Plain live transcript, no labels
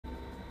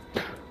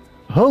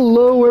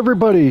Hello,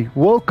 everybody.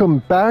 Welcome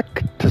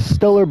back to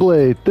Stellar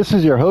Blade. This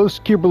is your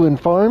host, Cuberlin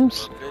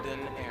Farms. Forbidden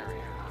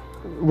area.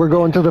 We're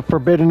going to the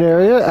Forbidden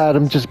Area.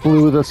 Adam just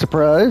blew the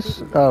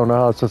surprise. I don't know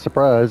how it's a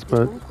surprise,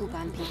 but All cool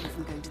ban people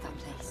from going to that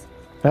place.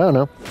 I don't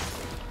know.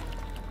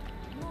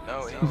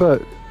 No, it's But,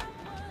 be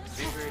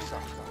very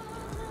soft.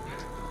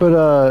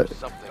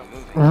 Something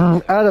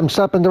moving. Adam,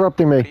 stop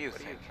interrupting What do me. you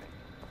think?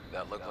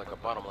 That looked like a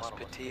bottomless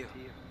pit to you?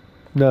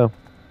 No.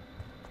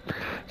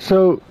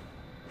 So,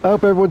 I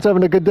hope everyone's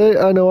having a good day.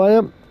 I know I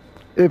am.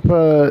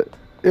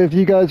 If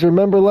you guys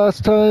remember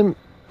last time,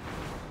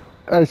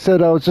 I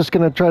said I was just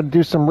going to try to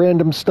do some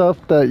random stuff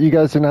that you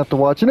guys didn't have to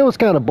watch. And it was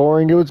kind of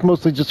boring. It was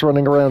mostly just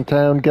running around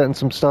town, getting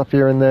some stuff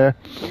here and there.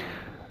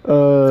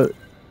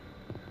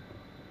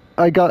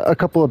 I got a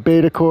couple of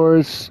beta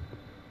cores.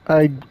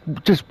 I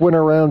just went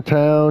around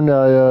town.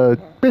 I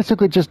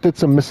basically just did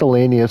some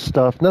miscellaneous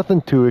stuff.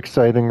 Nothing too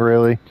exciting,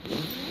 really.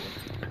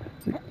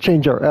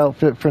 Change our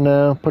outfit for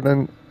now.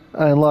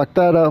 I unlocked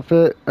that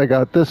outfit. I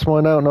got this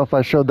one. I don't know if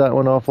I showed that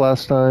one off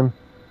last time.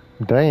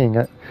 Dang.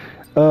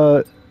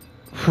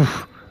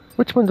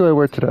 Which one do I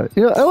wear today?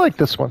 You know, I like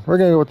this one. We're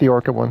going to go with the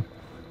Orchid one.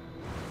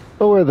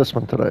 I'll wear this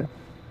one today.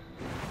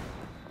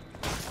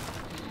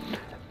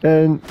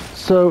 And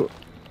so,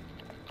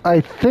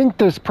 I think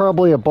there's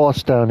probably a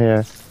boss down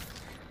here.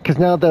 Because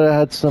now that I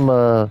had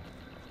some,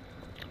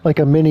 like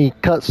a mini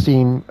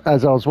cutscene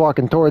as I was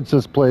walking towards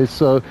this place,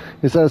 so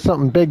it says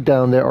something big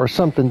down there or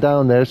something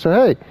down there. So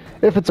hey,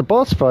 if it's a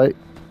boss fight,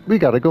 we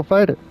gotta go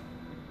fight it.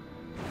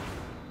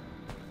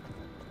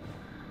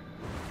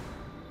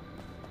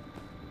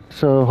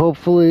 So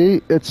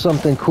hopefully it's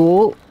something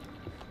cool,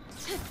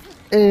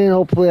 and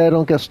hopefully I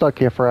don't get stuck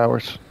here for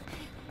hours.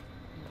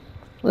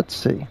 Let's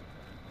see.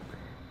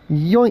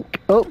 Yoink!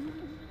 Oh,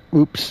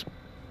 oops.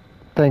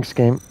 Thanks,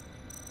 game.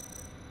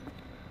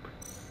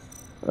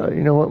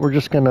 You know what, we're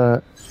just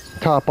gonna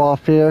top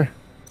off here.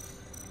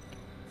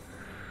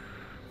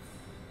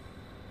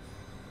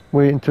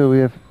 Wait until we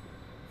have...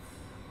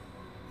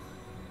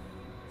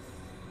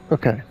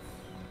 Okay.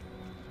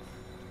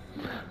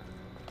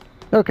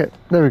 Okay,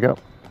 there we go.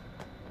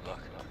 Look,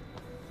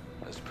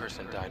 this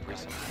person died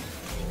recently.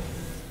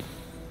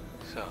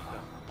 So,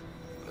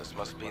 this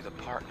must be the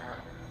partner.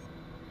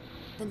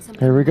 Then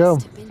somebody Here we go.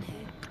 must have been here.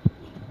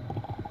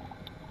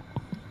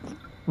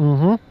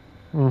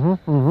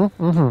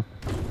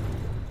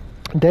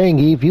 Dang,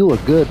 Eve, you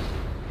look good.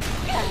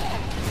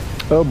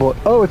 Oh boy.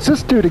 Oh, it's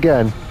this dude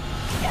again.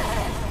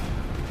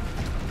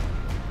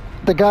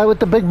 The guy with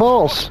the big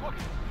balls.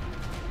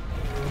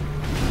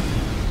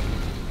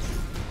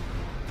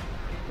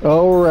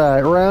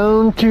 Alright,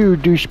 round two,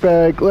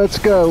 douchebag. Let's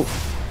go.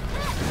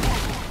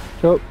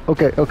 Oh,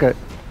 okay, okay.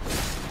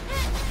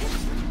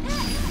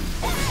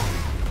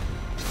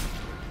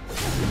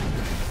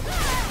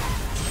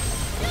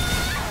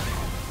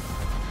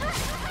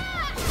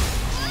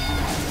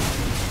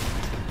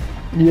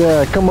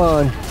 Yeah, come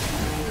on.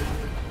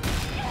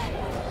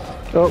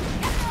 Oh,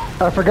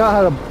 I forgot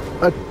how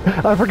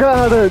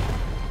to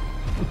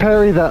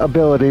parry that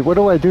ability. What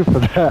do I do for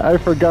that? I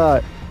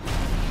forgot.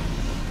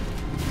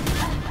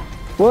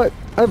 What?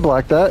 I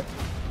blocked that.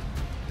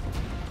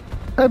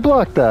 I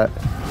blocked that.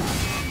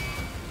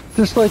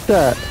 Just like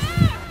that.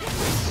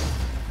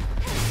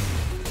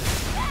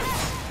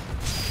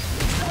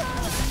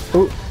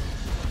 Oh.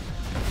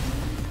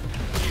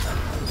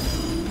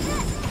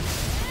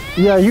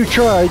 Yeah, you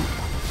tried.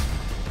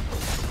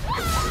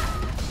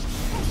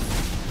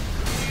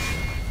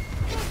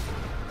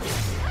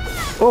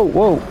 Whoa,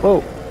 whoa,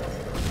 whoa.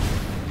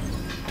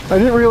 I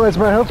didn't realize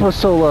my health was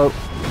so low.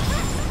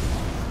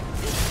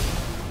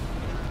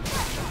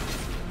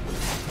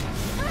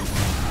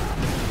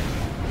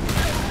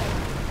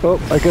 Oh,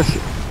 I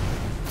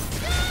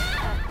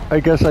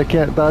guess I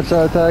can't dodge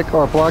that attack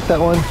or block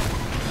that one.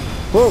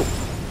 Whoa,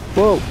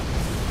 whoa.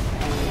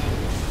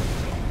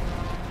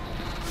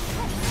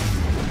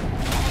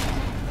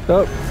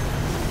 Oh.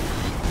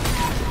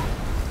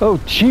 Oh,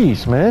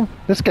 jeez, man.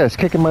 This guy's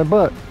kicking my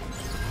butt.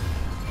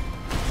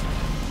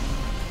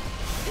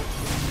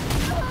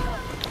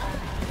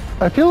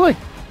 I feel like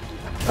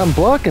I'm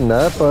blocking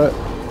that, but...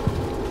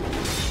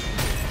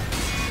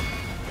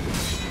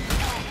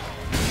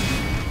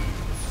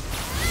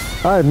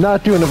 I'm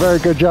not doing a very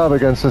good job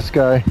against this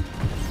guy.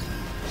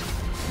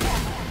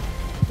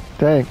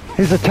 Dang.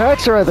 His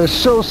attacks are either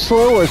so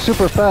slow or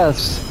super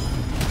fast.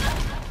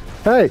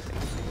 Hey,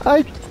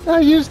 I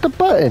used the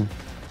button.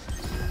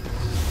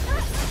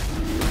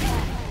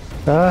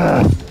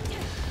 Ah,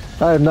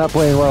 I am not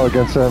playing well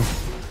against him.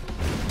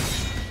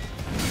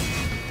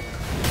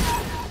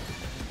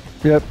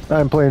 Yep,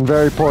 I'm playing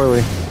very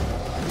poorly.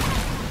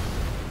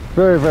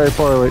 Very, very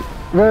poorly.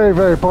 Very,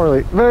 very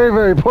poorly. Very,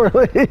 very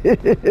poorly.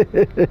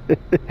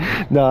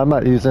 No, I'm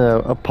not using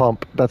a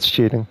pump. That's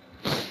cheating.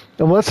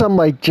 Unless I'm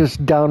like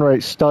just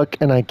downright stuck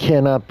and I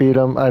cannot beat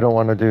him, I don't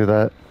want to do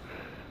that.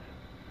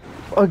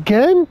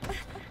 Again?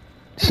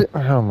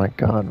 Oh my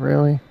god,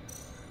 really?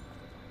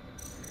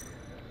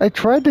 I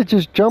tried to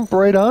just jump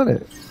right on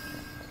it.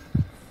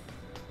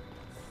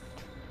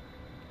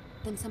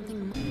 Then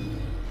something more.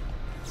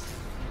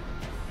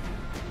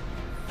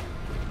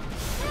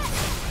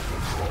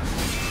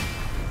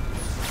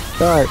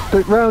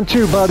 Alright, round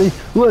 2, buddy.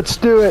 Let's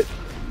do it.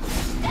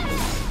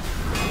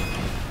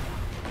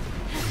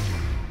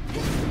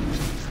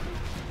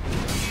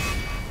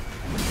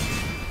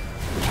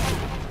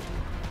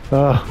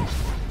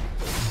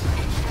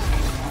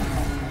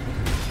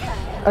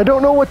 I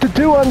don't know what to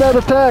do on that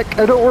attack.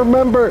 I don't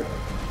remember.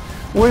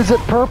 What is it,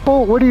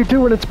 purple? What do you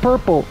do when it's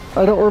purple?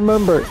 I don't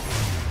remember.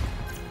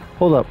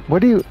 Hold up.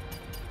 What do you...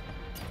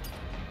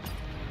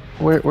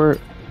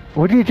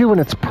 What do you do when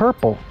it's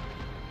purple?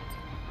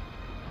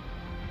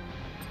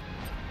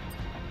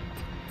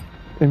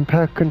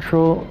 Impact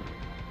control.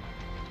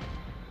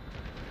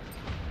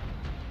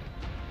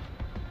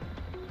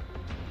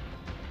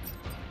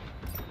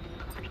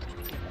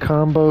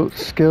 Combo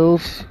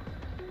skills.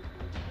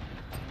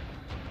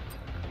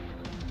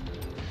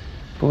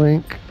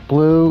 Blink.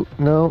 Blue.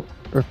 No.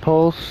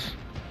 Repulse.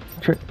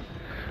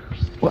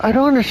 Well, I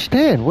don't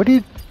understand. What do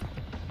you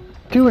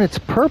do when it's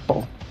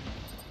purple?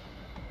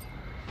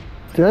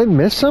 Did I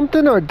miss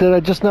something, or did I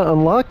just not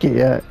unlock it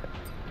yet?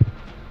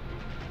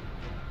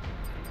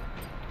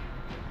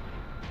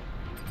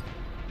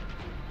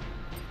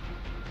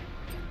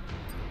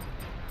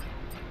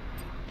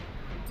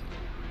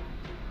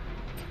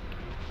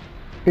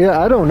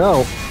 Yeah, I don't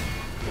know.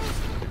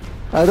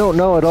 I don't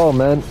know at all,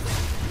 man.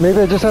 Maybe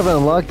I just haven't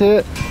unlocked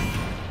it.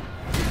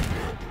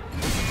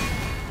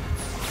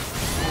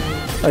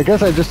 I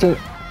guess I just didn't...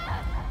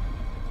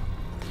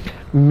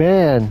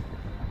 Man,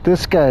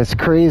 this guy's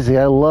crazy.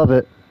 I love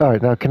it.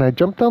 Alright, now can I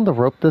jump down the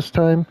rope this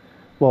time?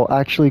 Well,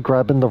 actually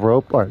grabbing the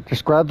rope. Alright,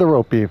 just grab the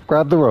rope, Eve.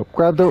 Grab the rope.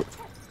 Grab the...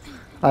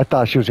 I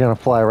thought she was gonna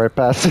fly right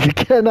past it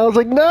again. I was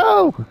like,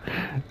 no!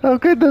 How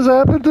could this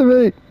happen to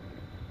me?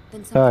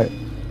 Alright.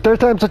 Third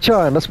time's a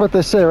charm. That's what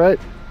they say, right?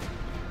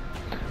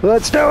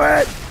 Let's do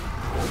it!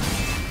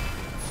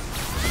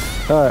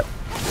 Alright.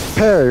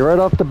 Parry right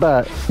off the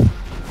bat.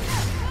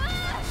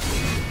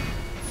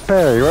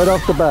 Parry right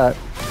off the bat.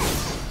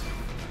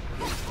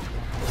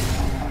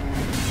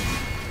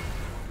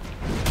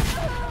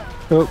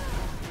 Oh.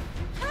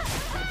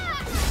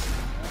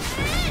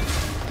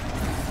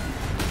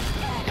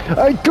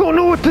 I don't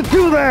know what to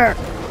do there!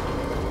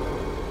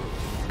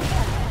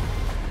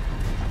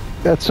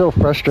 That's so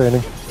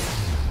frustrating.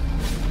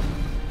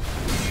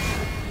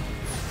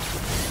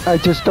 I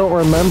just don't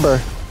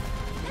remember.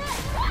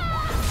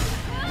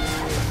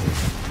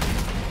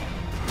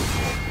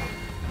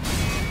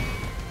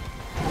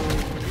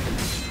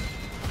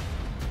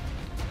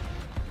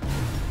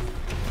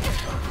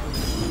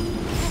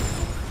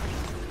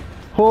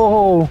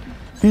 Oh,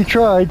 he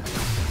tried.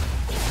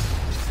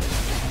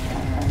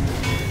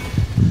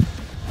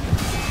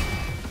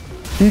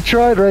 He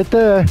tried right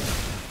there.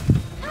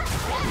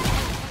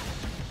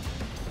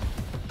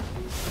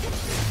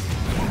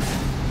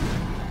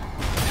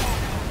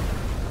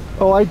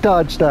 Oh, I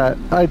dodged that.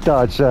 I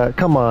dodged that.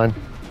 Come on.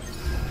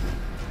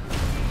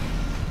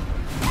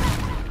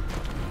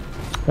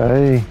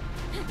 Hey.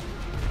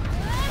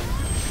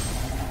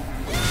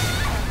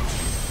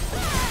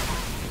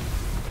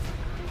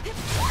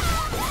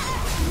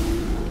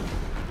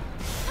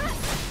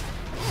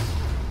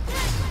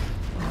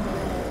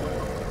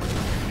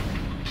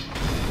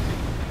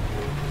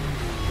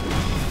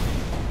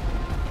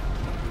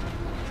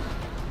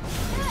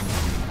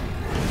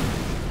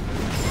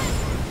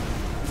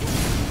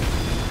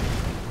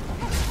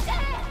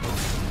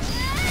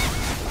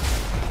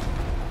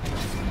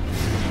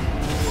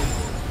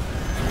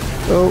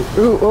 Oh,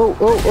 ooh, oh,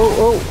 oh, oh,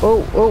 oh,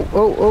 oh, oh,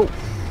 oh, oh.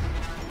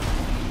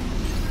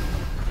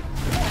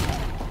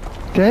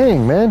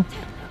 Dang, man.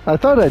 I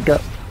thought I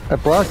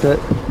blocked it.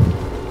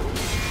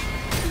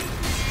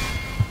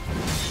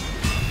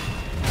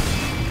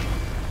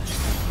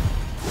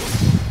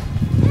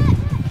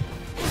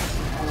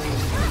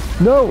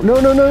 No, no,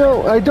 no, no,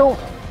 no, I don't.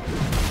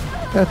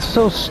 That's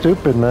so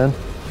stupid, man.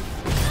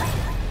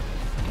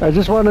 I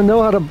just want to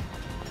know how to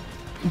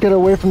get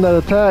away from that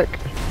attack.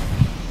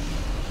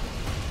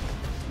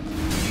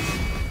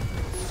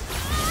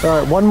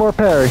 Alright, one more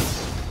parry.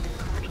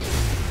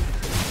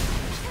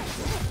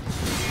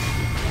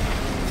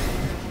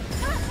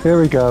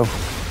 Here we go.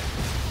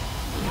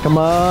 Come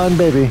on,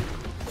 baby.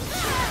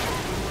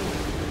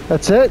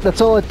 That's it? That's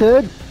all it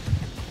did?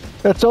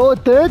 That's all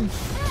it did?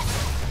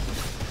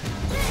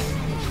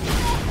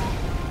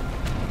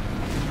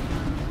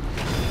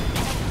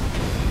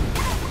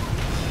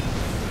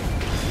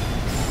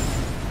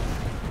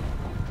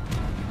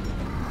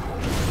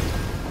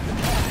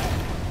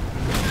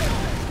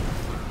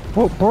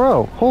 Whoa,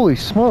 bro, holy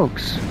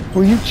smokes.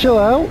 Will you chill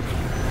out?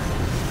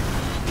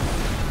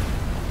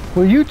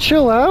 Will you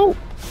chill out?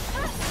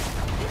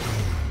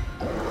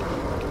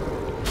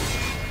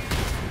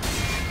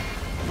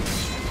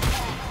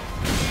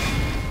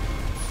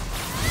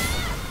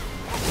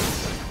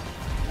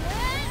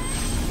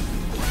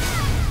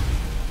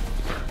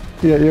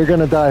 Yeah, you're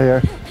gonna die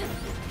here.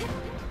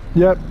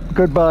 Yep,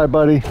 goodbye,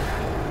 buddy.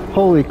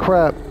 Holy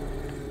crap.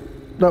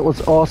 That was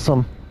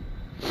awesome.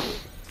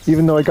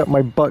 Even though I got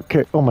my butt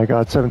kicked. Oh my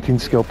god, 17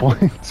 skill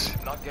points.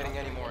 Not getting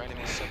any more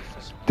enemy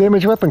signals.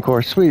 Damage weapon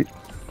core, sweet.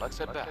 Let's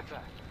head back.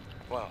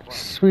 Well,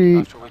 Sweet.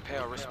 after we pay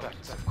our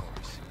respects, of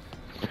course.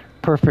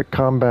 Perfect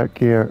combat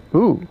gear.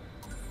 Ooh.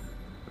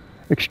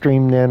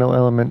 Extreme nano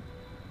element.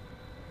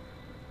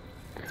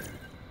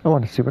 I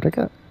want to see what I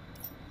got.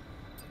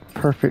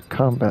 Perfect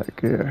combat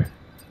gear.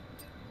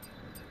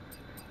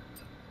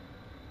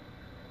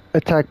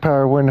 Attack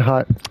power when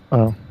hot.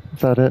 Oh,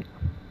 is that it?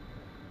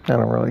 I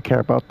don't really care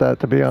about that,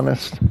 to be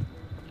honest.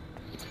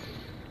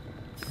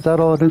 Is that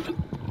all it is?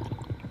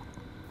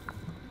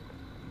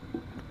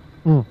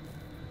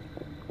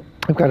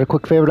 I've got a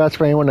quick favor to ask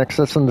for anyone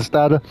accessing this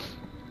data.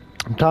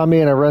 I'm Tommy,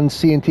 and I run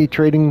C&T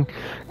Trading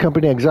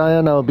Company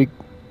Exion. I'll be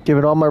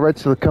giving all my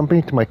rights to the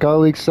company to my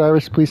colleague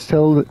Cyrus. Please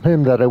tell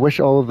him that I wish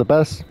all of the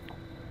best.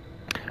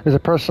 There's a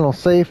personal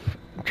safe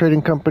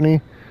trading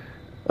company.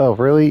 Oh,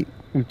 really?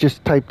 You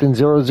just typed in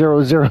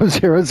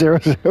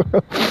 00000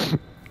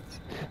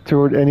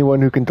 toward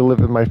anyone who can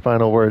deliver my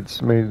final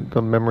words. May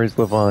the memories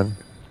live on.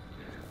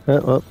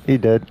 Oh, he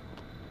did.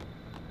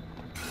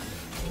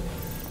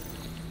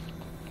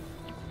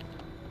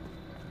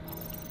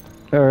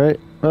 Alright.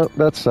 Oh,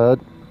 that's sad.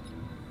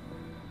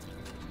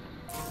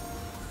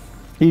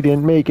 He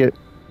didn't make it.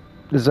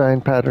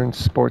 Design pattern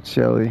sports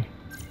jelly.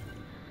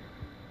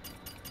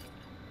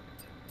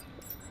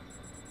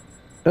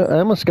 I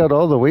almost got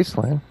all the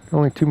wasteland.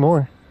 Only 2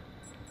 more.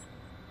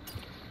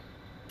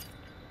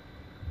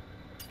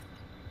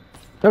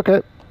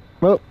 Okay.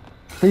 Well,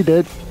 he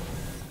did.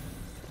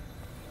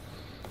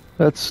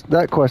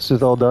 That quest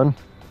is all done.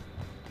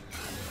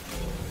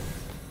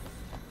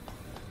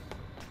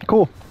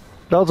 Cool.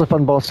 That was a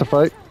fun boss to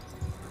fight.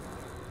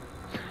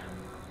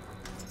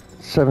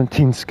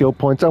 17 skill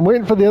points. I'm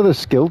waiting for the other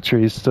skill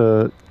trees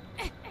to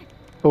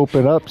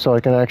open up so I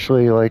can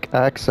actually, like,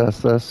 access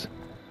this.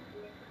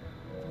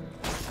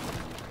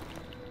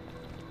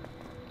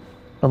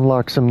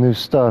 Unlock some new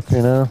stuff,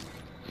 you know?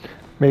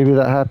 Maybe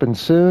that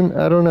happens soon?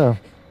 I don't know.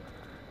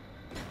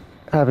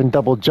 Having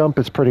double jump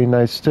is pretty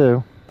nice,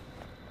 too.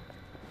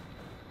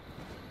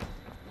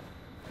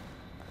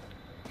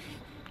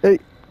 Hey,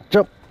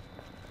 jump!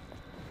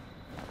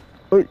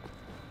 Oi!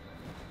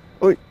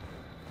 Oi!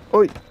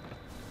 Oi!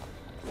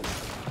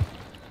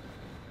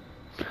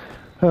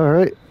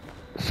 Alright,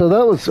 so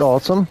that was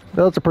awesome.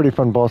 That was a pretty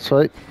fun boss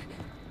fight.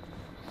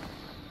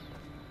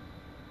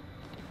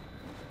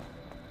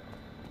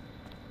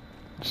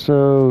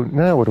 So,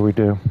 now what do we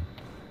do?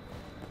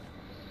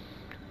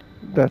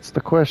 That's the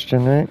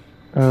question, right?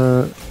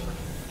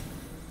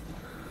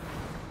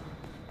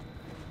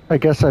 I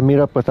guess I meet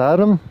up with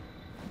Adam?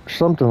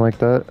 Something like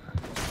that.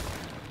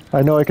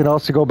 I know I can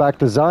also go back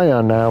to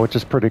Zion now, which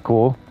is pretty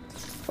cool.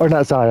 Or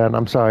not Zion,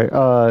 I'm sorry.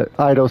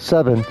 Ido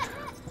 7,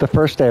 the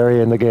first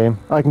area in the game.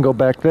 I can go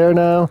back there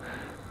now,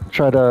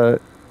 try to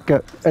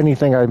get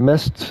anything I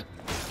missed.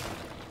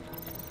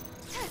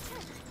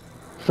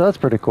 So that's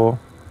pretty cool.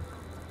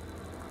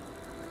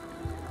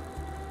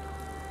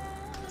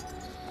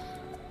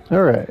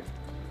 Alright.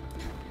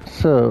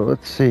 So,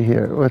 let's see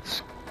here.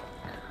 Let's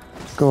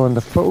go on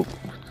the phone.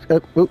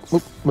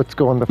 Let's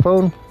go on the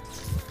phone.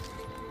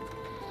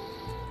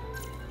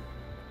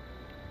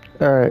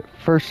 Alright,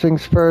 first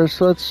things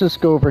first, let's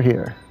just go over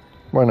here.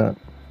 Why not?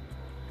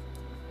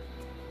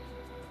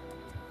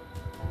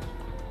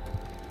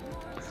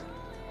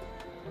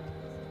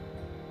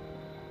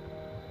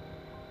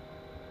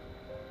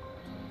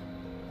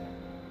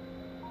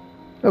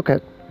 Okay.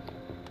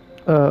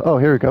 Oh,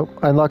 here we go.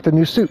 I unlocked a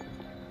new suit.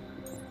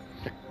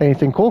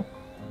 Anything cool?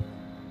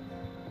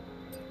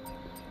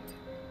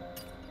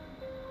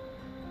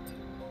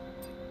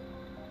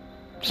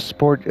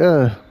 Sport,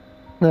 no,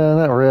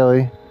 not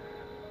really.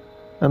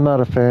 I'm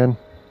not a fan.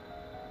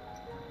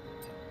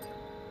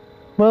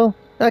 Well,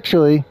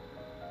 actually,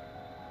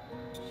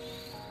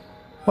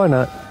 why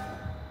not?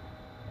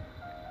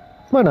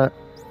 Why not?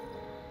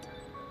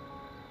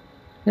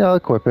 Yeah, I'll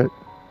equip it.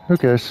 Who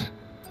cares?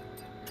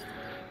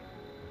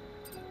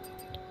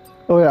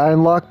 Oh yeah, I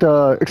unlocked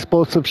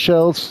explosive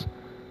shells,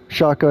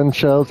 shotgun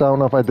shells. I don't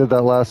know if I did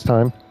that last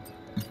time,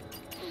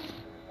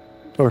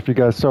 or if you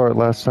guys saw it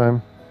last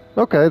time.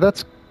 Okay,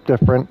 that's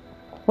different.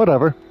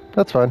 Whatever,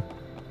 that's fine.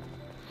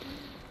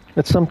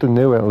 It's something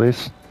new at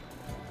least.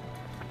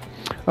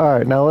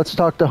 Alright, now let's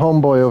talk to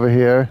homeboy over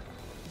here.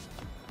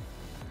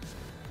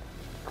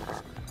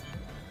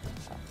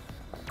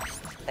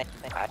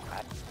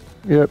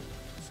 Yep.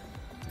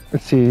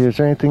 Let's see, is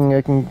there anything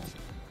I can...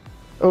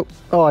 Oh,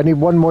 I need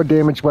one more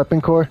damaged weapon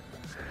core.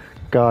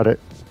 Got it.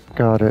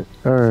 Got it.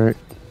 Alright.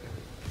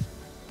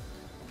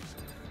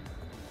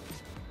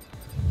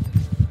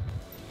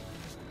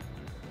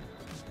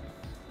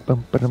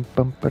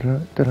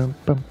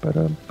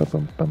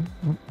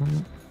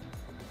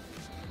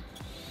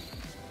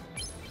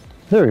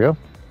 There we go.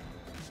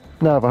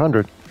 Now I have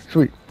 100.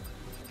 Sweet.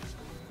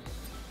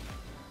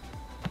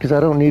 Because I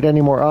don't need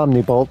any more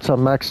Omni bolts. I'm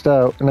maxed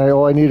out, and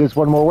all I need is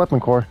one more weapon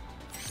core.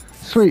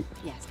 Sweet.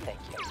 Yes, thank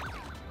you.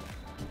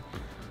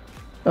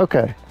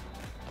 Okay.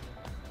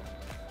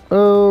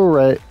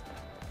 Alright.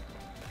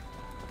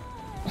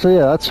 So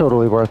yeah, that's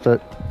totally worth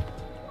it.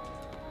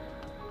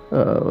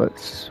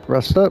 Let's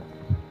rest up.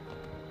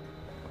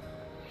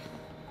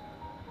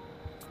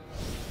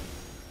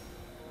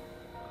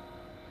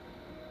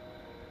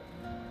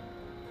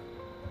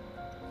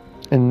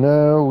 And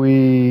now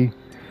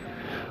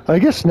I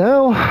guess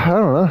now, I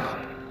don't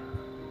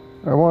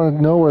know. I want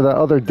to know where that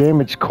other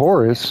damaged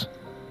core is.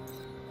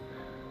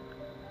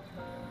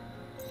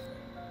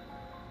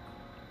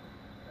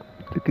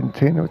 The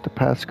container with the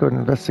passcode,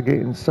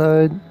 investigate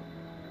inside.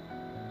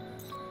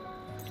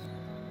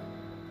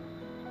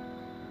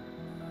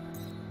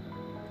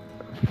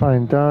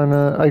 Find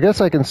Donna. I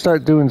guess I can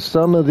start doing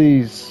some of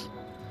these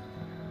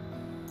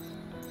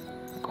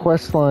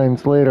quest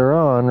lines later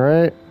on,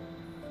 right?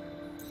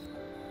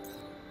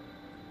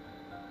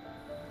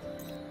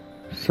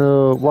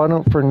 So why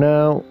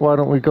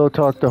don't we go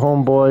talk to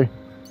Homeboy?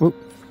 Oop,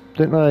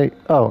 didn't I?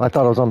 Oh, I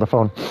thought I was on the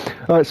phone.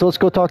 All right, so let's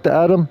go talk to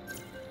Adam.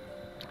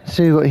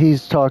 See what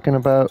he's talking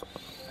about.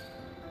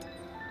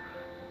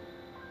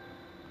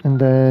 And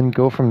then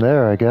go from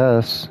there, I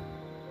guess.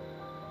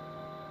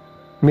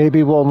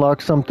 Maybe we'll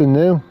unlock something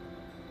new.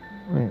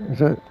 Wait, is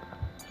that?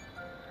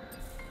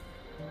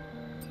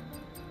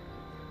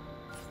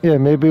 Yeah,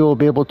 maybe we'll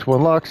be able to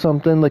unlock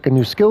something like a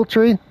new skill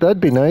tree.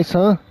 That'd be nice,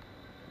 huh?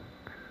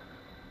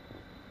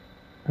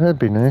 That'd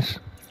be nice.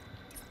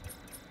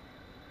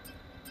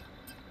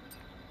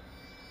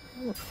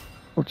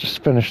 We'll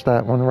just finish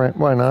that one, right?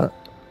 Why not?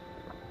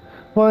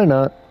 Why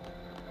not?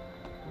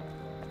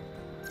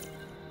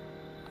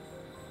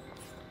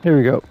 Here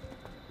we go.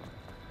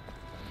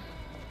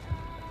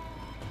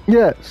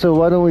 Yeah, so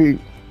why don't we...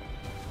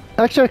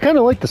 Actually, I kind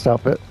of like this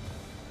outfit.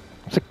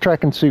 It's a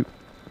tracking suit.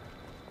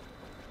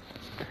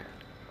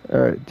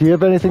 Alright, do you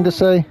have anything to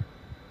say?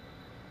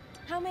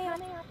 How may I?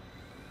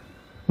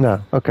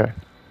 No, okay.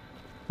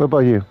 What about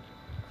you?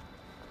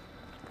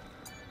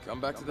 Come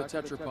back to the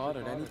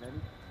tetrapod at any...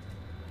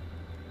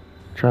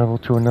 Travel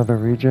to another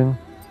region.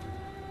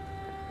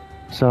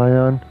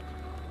 Zion.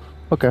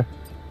 Okay.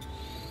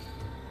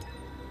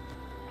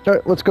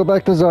 Alright, let's go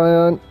back to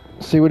Zion.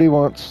 See what he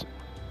wants.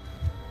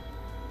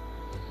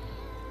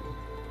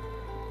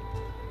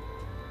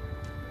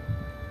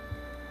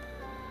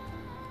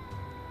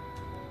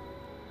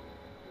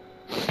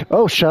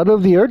 Oh, Shadow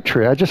of the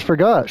Erdtree. I just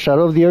forgot.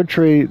 Shadow of the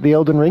Erdtree, the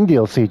Elden Ring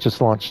DLC just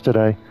launched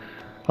today.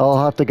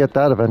 I'll have to get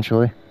that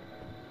eventually.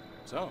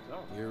 So,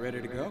 you're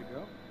ready to go?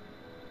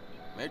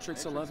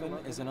 Matrix 11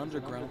 is an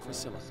underground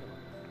facility.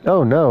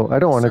 Oh no, I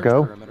don't want to Search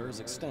go. perimeter is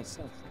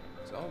extensive,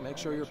 so make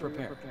sure you're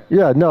prepared.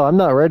 Yeah, no, I'm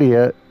not ready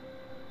yet.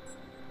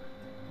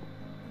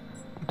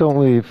 Don't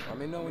leave. Let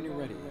me know when you're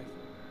ready.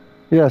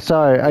 Yeah,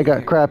 sorry, I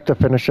got crap to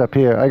finish up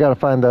here. I gotta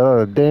find the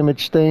other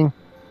damage thing.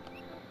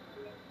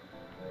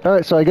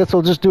 Alright, so I guess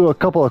we'll just do a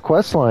couple of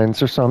quest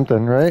lines or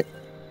something, right?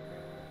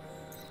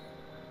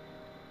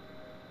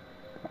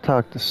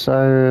 Talk to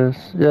Cyrus.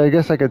 Yeah, I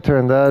guess I could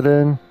turn that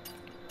in.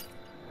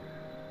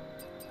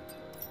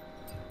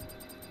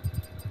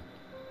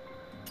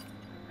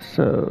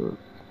 So...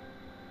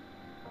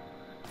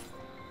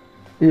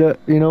 Yeah,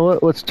 you know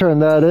what? Let's turn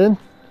that in.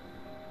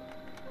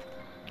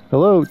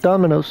 Hello,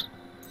 Domino's.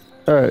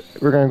 Alright,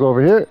 we're gonna go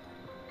over here.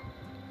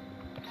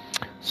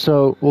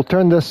 So, we'll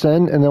turn this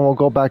in, and then we'll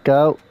go back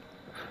out.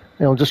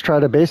 And we'll just try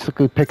to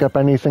basically pick up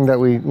anything that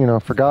we,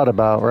 forgot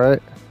about,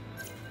 right?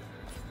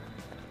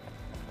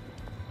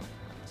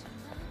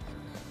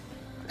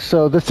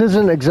 So this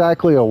isn't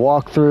exactly a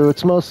walkthrough.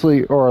 It's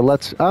mostly, or a I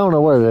don't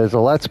know what it is, a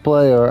let's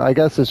play, or I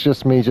guess it's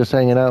just me just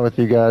hanging out with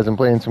you guys and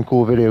playing some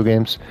cool video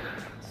games.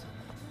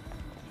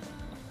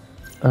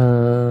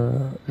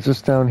 Is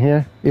this down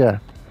here? Yeah.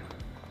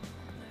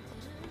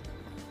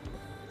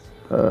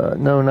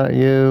 No, not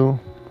you.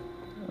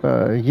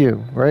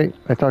 You, right?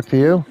 I talked to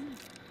you?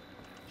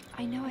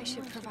 I know I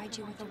should provide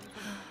you with a...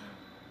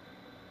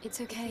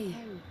 It's okay.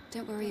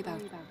 Don't worry about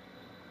it.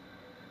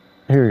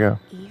 Here we go.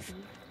 Eve,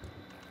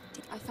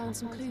 I found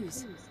some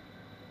clues.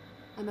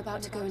 I'm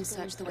about to go and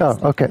search the Oh,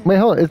 West. okay. Wait,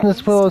 hold on. Isn't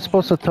this what I was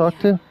supposed to talk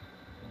to?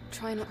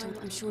 Try not to...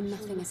 I'm sure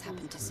nothing has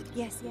happened to Sue.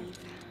 Yes, Eve.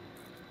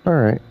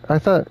 Alright. I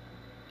thought...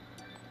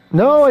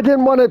 No, I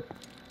didn't want to...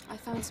 I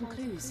found some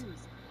clues.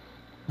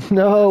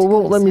 No, it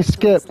won't let me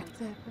skip.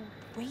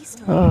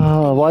 Wasteland.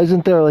 Oh, why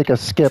isn't there like a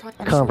skip I'm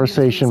sure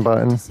conversation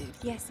nothing has button? happened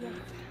to Sue. Yes,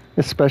 Eve.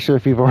 Especially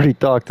if you've already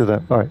talked to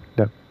them. Alright,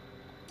 no.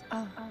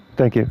 Oh,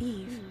 Thank you.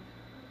 Eve.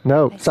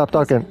 No, I stop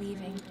suppose talking. you're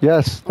leaving.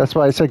 Yes, that's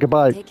why I said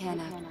goodbye. Take care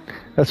now.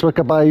 That's what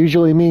goodbye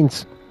usually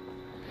means.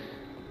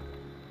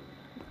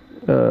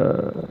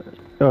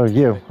 Oh,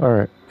 you.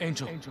 Alright.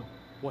 Angel,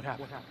 what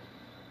happened?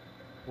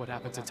 What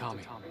happened to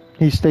Tommy?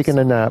 He's taking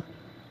a nap.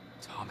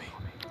 Tommy,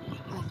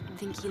 I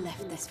think he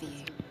left this for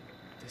you.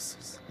 this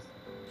is...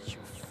 You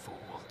fool.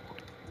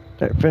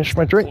 I finished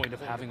my The drink. point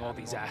of having all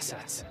these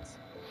assets.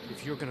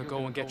 If you're gonna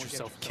go and get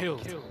yourself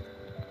killed.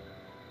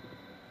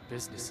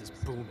 Business is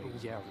booming,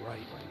 yeah,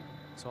 right.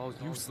 It's all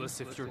useless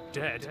if you're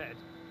dead.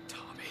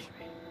 Tommy.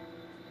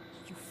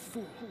 You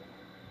fool.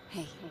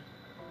 Hey,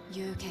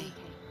 you okay?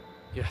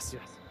 Yes,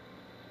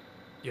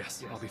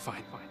 I'll be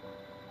fine.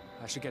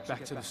 I should get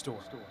back to the store.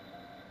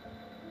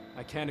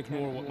 I can't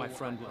ignore what my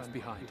friend left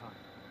behind.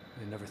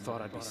 I never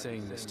thought I'd be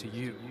saying this to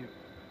you.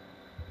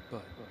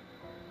 But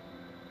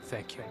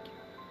thank you.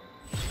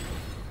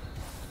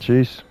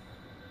 Jeez.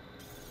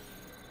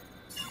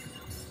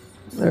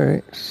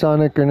 Alright.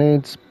 Sonic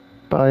grenades,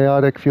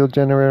 biotic field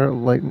generator,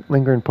 light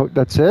lingering poke.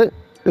 That's it?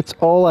 That's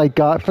all I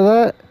got for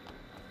that?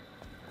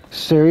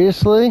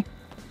 Seriously?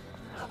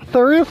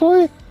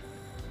 Seriously?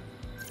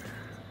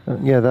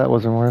 Yeah, that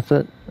wasn't worth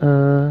it.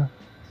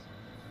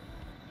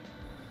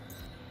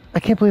 I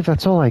can't believe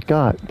that's all I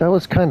got. That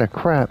was kind of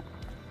crap.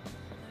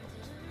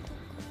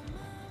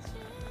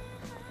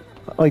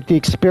 Like, the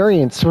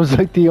experience was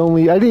like the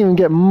only... I didn't even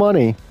get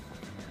money.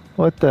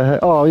 What the heck?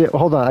 Oh, yeah,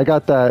 hold on. I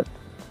got that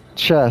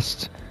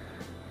chest.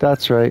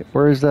 That's right.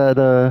 Where is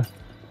that,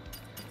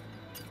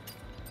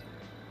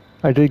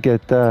 I did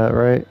get that,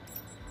 right?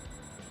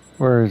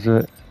 Where is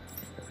it?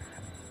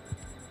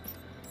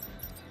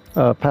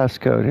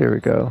 Passcode. Here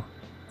we go.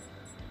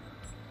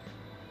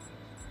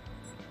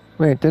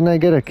 Wait, didn't I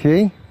get a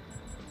key?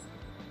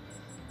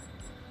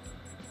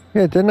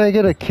 Yeah, didn't I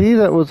get a key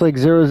that was like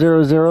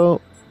 000?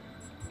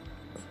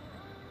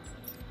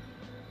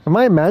 Am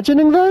I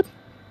imagining that?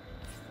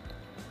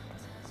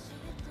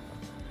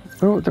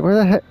 Where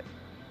the heck?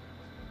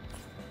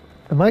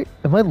 Am I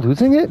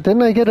losing it?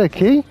 Didn't I get a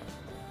key?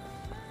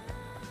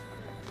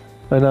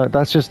 Oh no,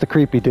 that's just the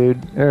creepy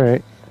dude.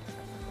 Alright.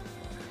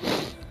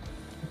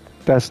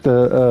 That's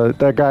the,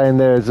 that guy in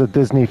there is a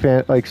Disney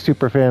fan, like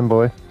super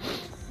fanboy.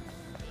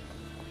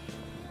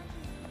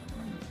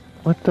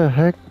 What the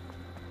heck?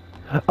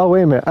 Oh,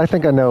 wait a minute. I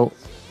think I know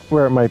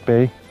where it might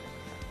be.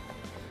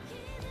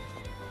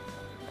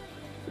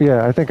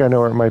 Yeah, I think I know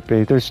where it might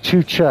be. There's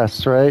two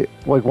chests, right?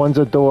 Like, one's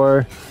a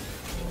door.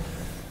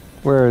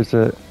 Where is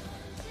it?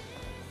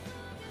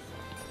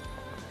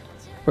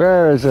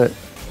 Where is it?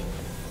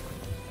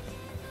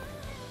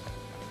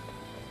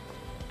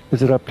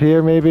 Is it up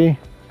here, maybe?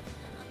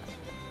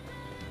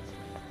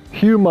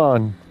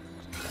 Human.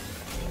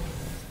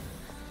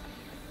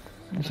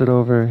 Is it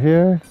over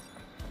here?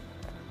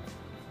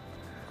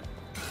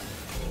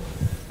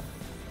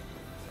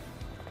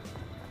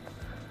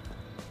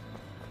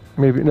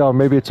 Maybe, no,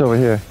 maybe it's over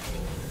here.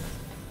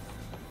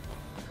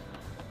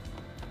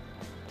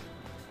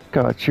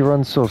 God, she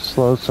runs so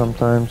slow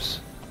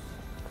sometimes.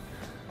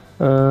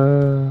 Is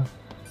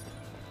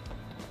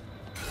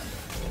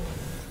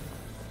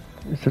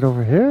it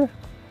over here?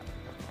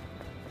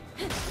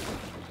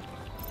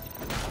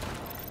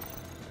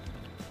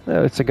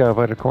 No, it's a guy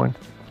by the coin.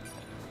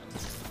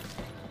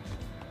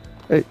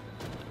 Hey.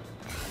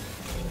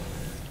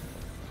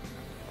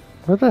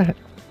 Where the heck?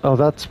 Oh,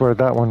 that's where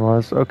that one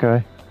was.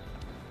 Okay.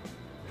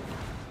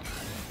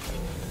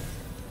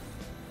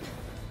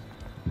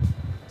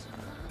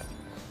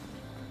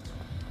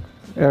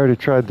 I already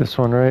tried this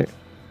one, right?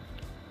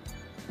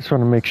 Just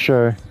want to make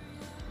sure.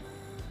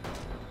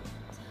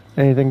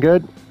 Anything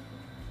good?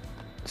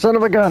 Son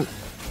of a gun!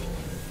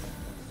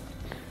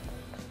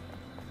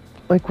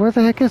 Like, where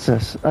the heck is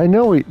this? I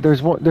know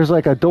there's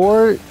like a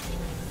door,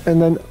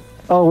 and then...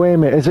 Oh, wait a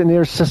minute. Is it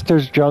near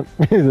Sister's Junk?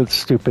 That's a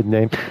stupid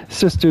name.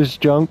 Sister's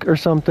Junk or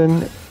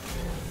something?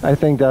 I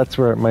think that's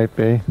where it might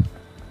be.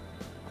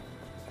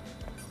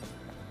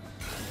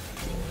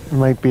 It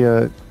might be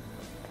a...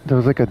 There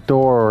was like a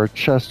door or a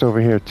chest over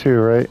here too,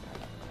 right?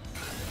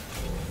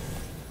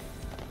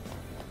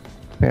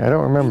 Yeah, I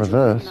don't remember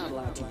this. You're not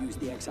allowed to use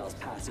the Exile's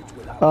passage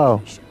without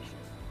permission.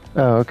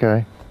 Oh,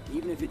 okay.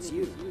 Even if it's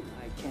you,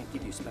 I can't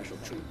give you special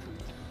treatment.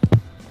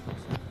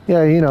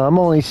 Yeah, you know, I'm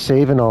only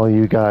saving all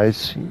you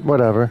guys.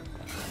 Whatever.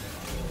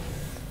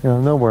 You know,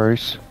 no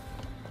worries.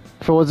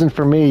 If it wasn't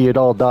for me, you'd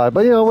all die.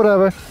 But, you know,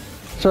 whatever.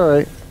 It's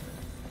alright.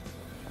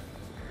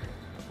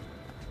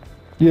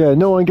 Yeah,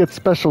 no one gets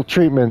special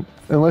treatment.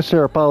 Unless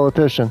you're a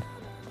politician.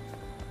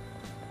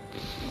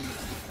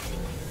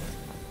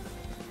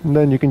 And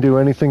then you can do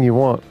anything you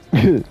want.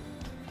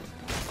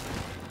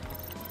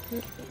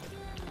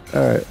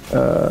 Alright,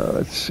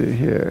 let's see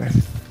here.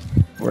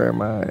 Where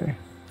am I?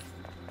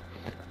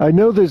 I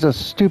know there's a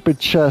stupid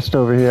chest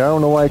over here. I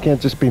don't know why it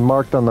can't just be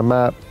marked on the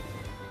map.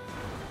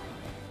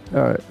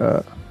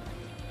 Alright,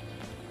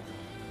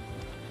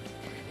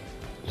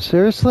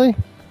 seriously?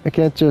 I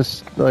can't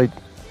just, like...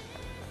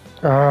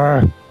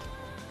 Alright,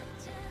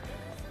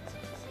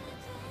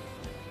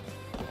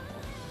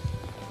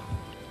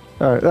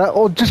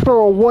 just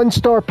for a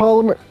 1-star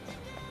polymer.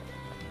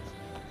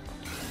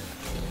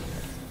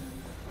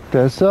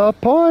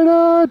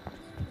 Disappointed!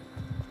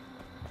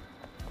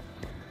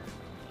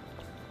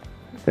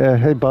 Yeah,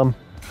 hey bum.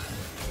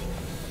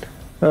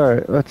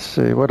 Alright, let's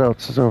see, what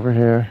else is over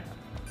here?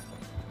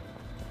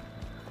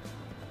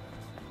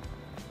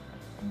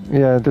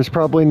 Yeah, there's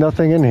probably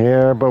nothing in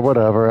here, but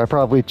whatever. I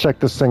probably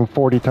checked this thing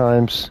 40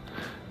 times.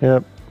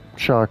 Yep,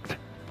 shocked.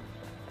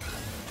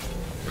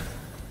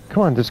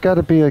 Come on, there's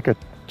gotta be like a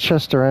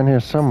chest around here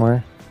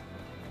somewhere.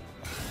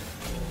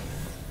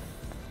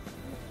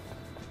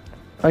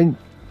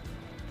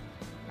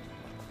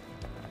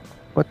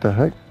 What the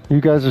heck?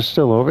 You guys are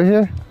still over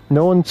here?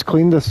 No one's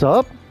cleaned this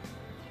up?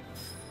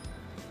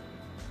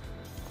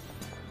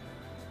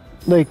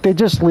 Like, they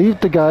just leave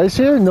the guys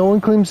here? No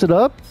one cleans it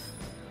up?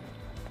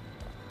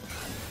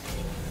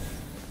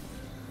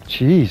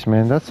 Jeez,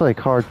 man, that's like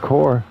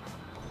hardcore.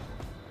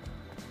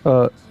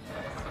 Oh,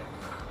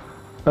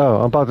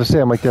 I'm about to say,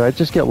 I'm like, did I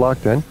just get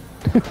locked in?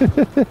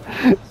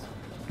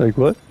 Like,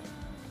 what?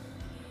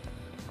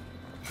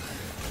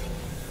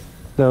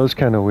 That was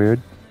kind of weird.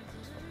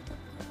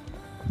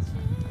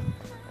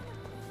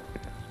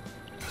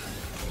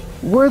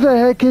 Where the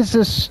heck is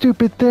this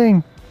stupid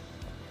thing?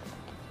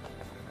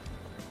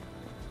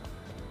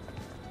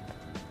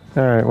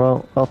 Alright,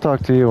 well, I'll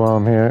talk to you while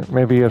I'm here.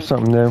 Maybe you have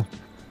something new.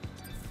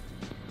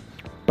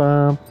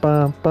 Bum,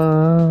 bum,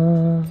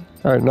 bum.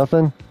 Alright,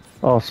 nothing?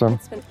 Awesome.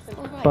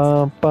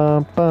 Bum,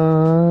 bum,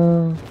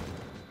 bum.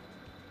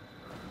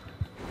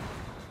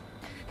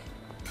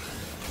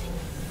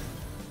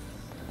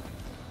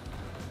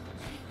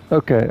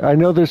 Okay, I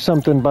know there's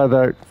something by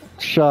that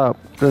shop.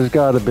 There's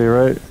gotta be,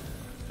 right?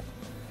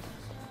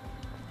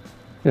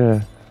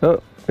 Yeah.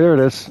 Oh, here it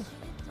is.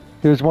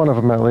 Here's one of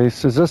them at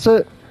least. Is this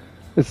it?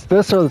 It's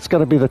this or it's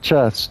gotta be the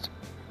chest.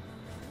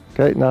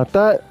 Okay, not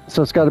that,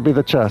 so it's gotta be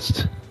the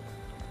chest.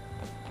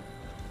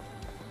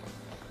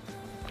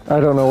 I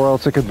don't know where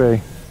else it could be.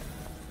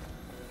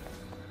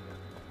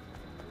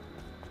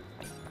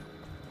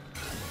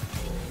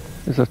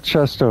 There's a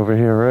chest over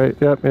here, right?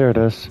 Yep, here it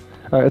is.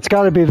 Alright, it's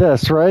gotta be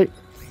this, right?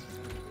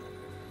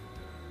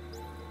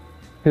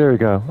 Here we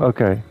go,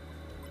 okay.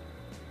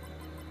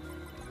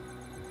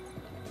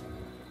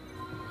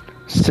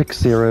 6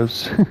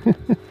 zeros.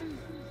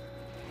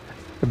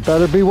 It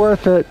better be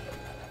worth it.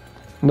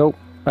 Nope,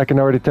 I can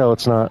already tell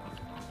it's not.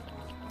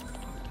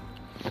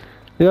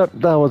 Yep,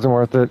 that wasn't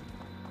worth it.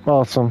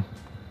 Awesome.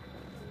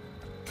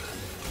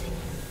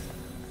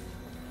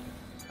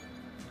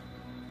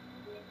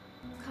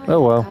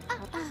 Oh well.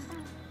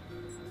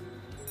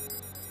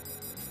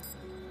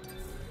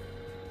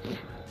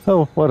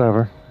 Oh,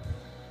 whatever.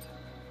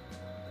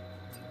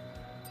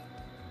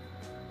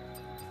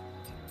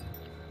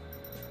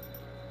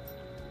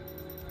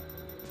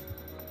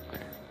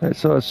 Alright,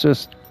 so let's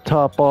just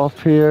top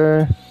off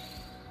here.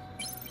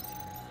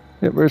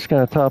 Yep, we're just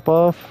gonna top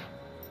off.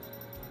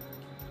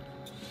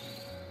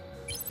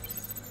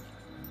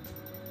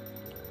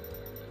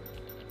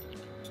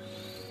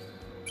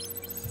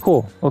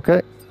 Cool,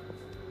 okay.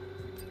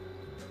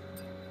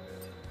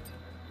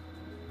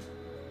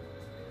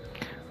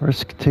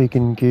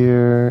 Risk-taking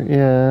gear,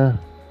 yeah.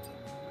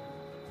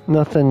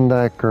 Nothing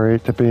that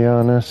great, to be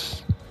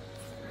honest.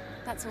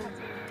 That's all.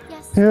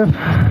 Yes. Yep.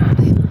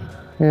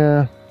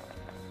 Yeah.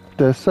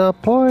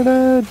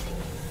 Disappointed.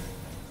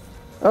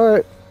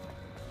 Alright.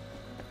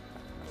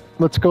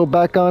 Let's go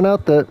back on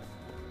out there.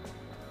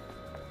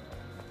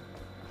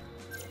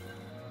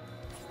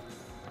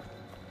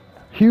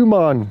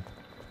 Human.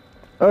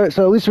 Alright,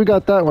 so at least we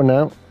got that one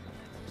out.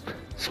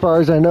 As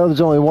far as I know, there's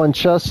only one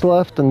chest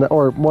left, and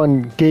or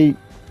one gate,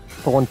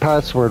 or one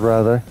password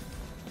rather,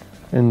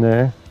 in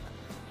there.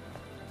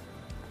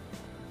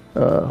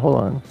 Hold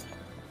on.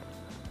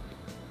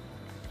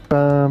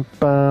 Bum,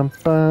 bum,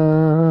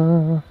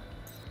 bum.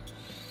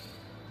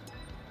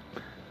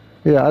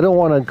 Yeah, I don't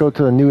want to go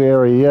to the new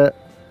area yet.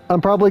 I'm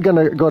probably going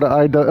to go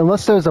to Ido,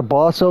 unless there's a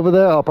boss over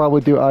there, I'll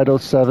probably do Ido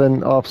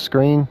 7 off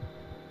screen.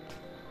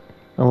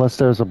 Unless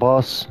there's a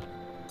boss.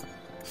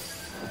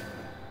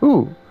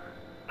 Ooh.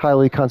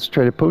 Highly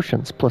concentrated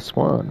potions,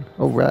 +1.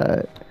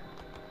 Alright.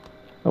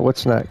 Oh,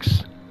 what's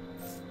next?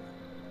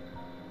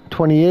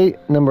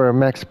 28, number of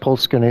max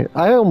pulse grenade.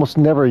 I almost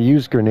never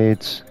use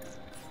grenades.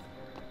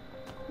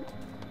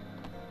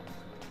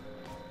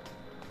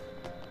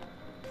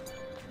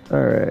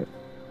 Alright.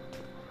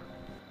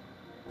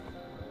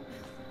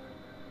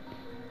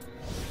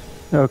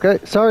 Okay,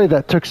 sorry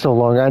that took so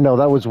long. I know,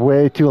 that was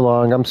way too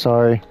long. I'm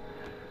sorry.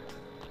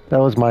 That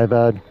was my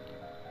bad.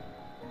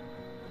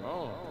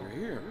 Oh, you're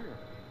here.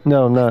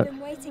 No, I'm not. I've been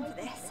waiting for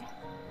this.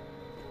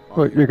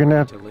 Wait, you're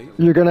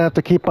gonna have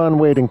to keep on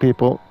waiting,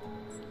 people.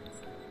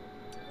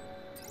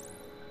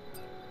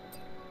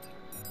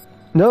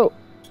 No.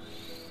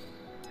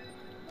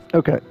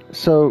 Okay,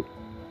 so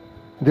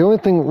the only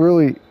thing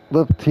really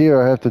left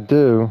here I have to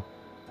do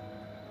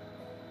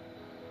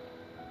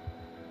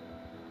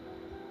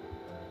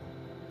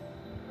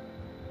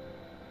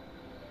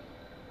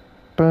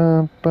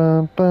bum,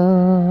 bum,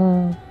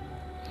 bum.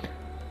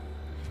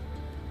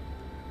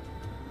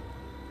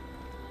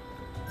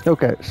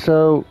 Okay,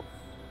 so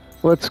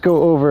let's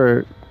go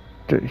over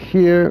to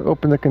here,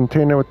 open the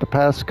container with the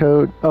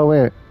passcode. Oh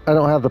wait, I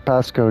don't have the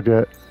passcode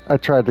yet. I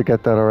tried to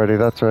get that already,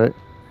 that's right.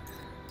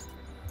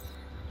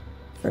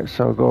 Alright,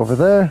 so I'll go over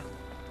there.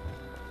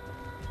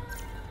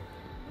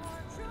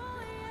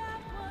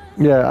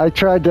 Yeah, I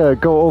tried to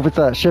go over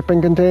to that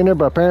shipping container,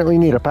 but apparently you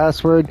need a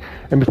password.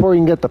 And before you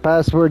can get the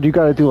password, you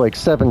gotta do like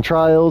 7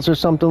 trials or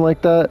something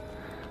like that.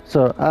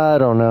 So, I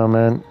don't know,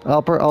 man.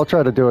 I'll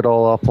try to do it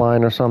all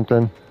offline or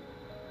something.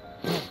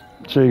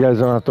 So you guys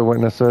don't have to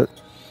witness it.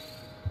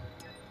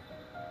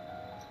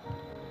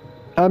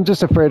 I'm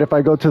just afraid if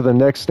I go to the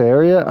next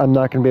area, I'm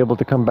not gonna be able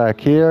to come back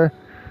here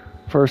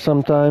for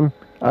some time.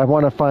 I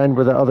want to find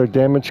where the other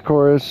damaged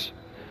core is.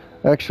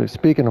 Actually,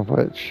 speaking of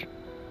which,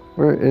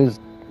 where is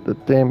the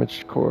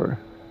damaged core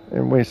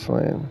in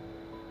Wasteland?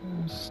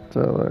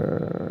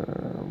 Stellar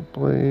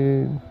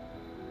blade.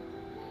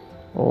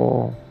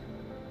 All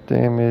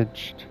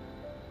damaged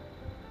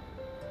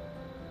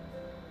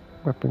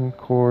weapon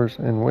cores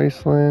in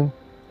Wasteland.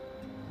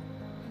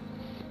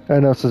 I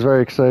know this is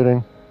very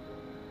exciting.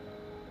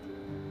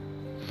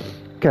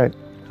 Okay,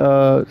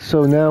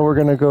 so now we're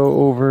gonna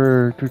go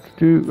over.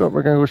 Oh,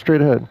 we're gonna go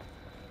straight ahead.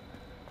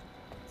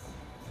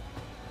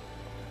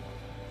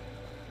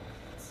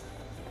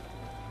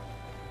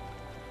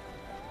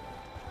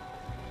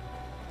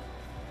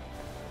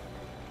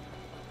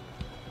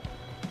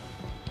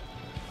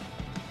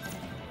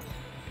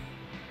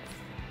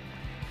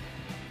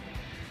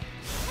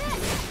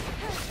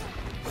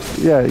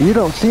 Yeah, you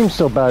don't seem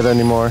so bad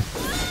anymore.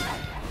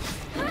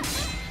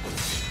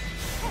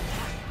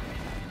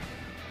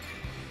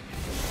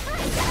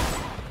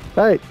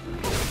 Hey!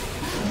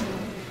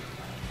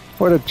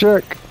 What a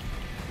jerk!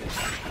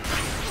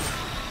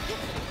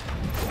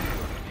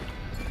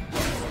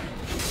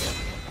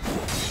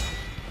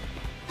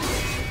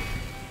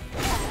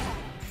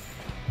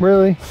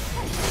 Really?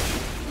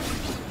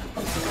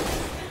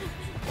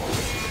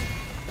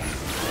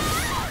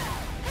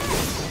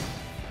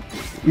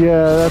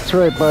 Yeah, that's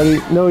right, buddy.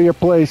 Know your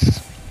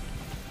place.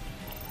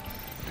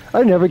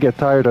 I never get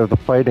tired of the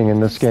fighting in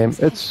this game.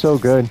 It's so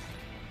good.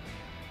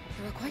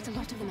 There are quite a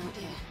lot of them out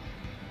here.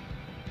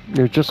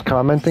 You're just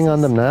commenting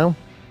on them now?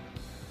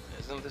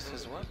 Isn't this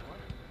his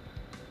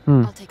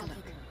weapon? I'll take a look.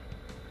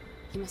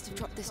 He must have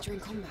dropped this during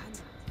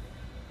combat.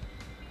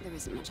 There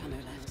isn't much ammo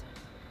left.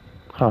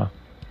 Huh.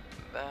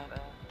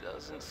 That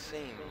doesn't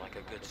seem like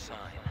a good sign.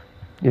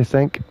 You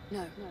think?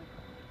 No.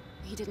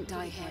 He didn't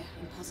die here,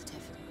 I'm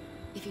positive.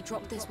 If he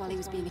dropped this while he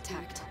was being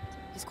attacked,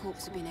 his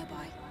corpse would be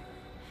nearby.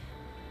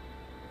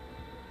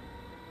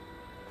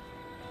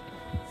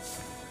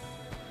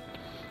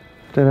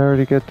 Did I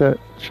already get that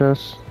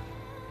chest?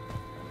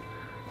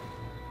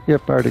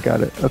 Yep, I already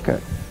got it.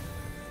 Okay.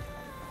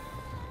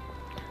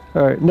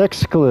 Alright,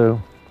 next clue.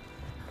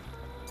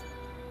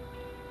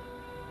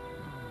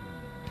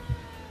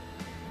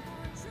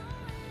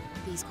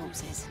 These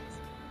corpses.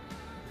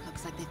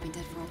 Looks like they've been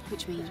dead for all,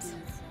 which means...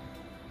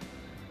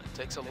 It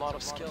takes a lot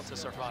of skill to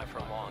survive for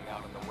long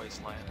out in the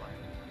wasteland.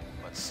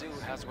 But Sue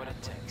has what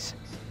it takes.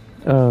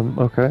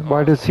 Okay.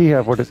 Why does he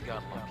have what it... Just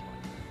got lucky.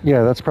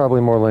 Yeah, that's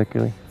probably more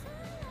likely.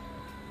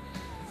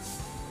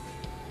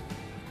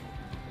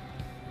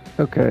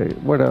 Okay,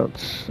 what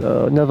else?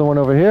 Another one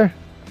over here?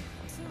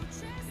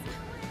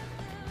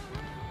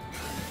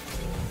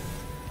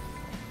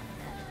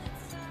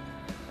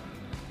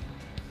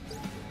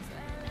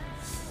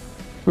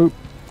 Oop.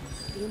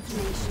 The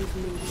information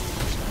from the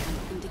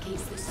investigation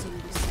indicates that Sue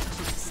was searching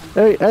for something.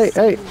 Hey, hey,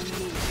 hey!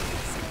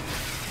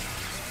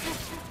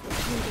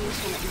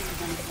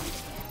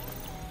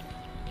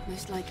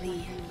 Most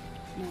likely,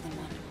 more than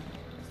one.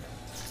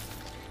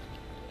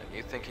 And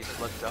you think he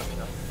slipped up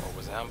or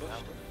was ambushed?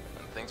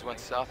 And things went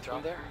south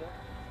from there?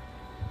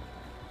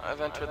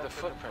 I've entered the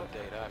footprint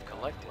data I've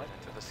collected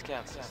into the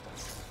scan system.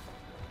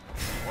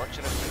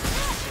 Fortunately, it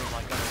doesn't seem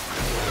like I'm...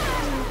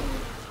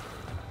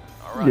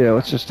 All right, Yeah,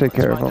 let's just take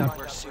care of find him. out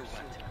where Sue went.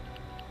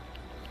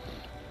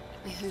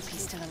 I hope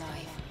he's still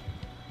alive.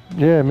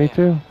 Yeah, me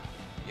too.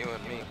 You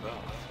and me both.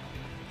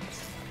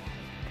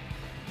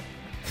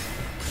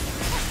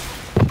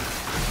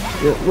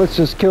 Yeah, let's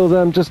just kill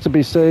them just to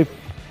be safe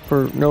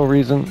for no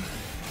reason.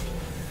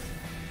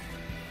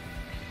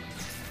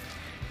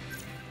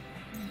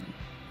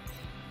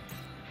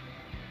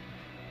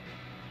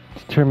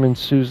 Determine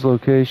Sue's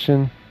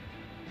location.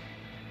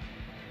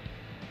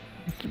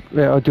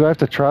 Yeah, do I have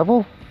to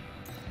travel?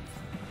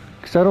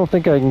 Because I don't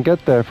think I can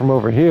get there from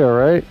over here,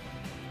 right?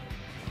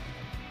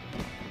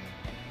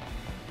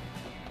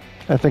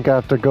 I think I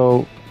have to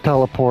go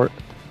teleport.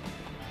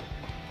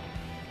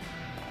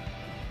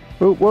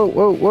 Whoa, whoa,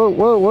 whoa, whoa,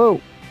 whoa,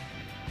 whoa!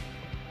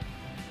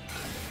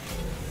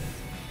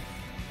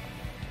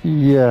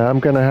 Yeah, I'm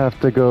gonna have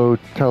to go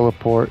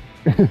teleport.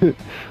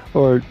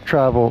 Or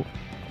travel.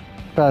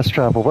 Fast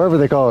travel, whatever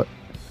they call it.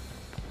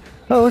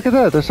 Oh, look at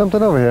that, there's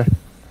something over here.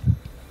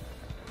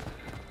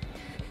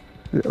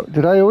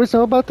 Did I always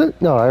know about this?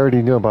 No, I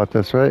already knew about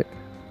this, right?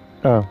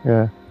 Oh,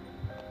 yeah.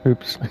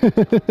 Oops.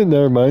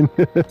 Never mind.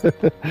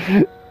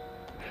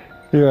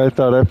 Here, I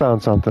thought I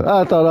found something.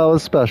 I thought I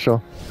was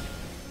special.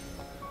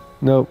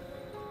 Nope.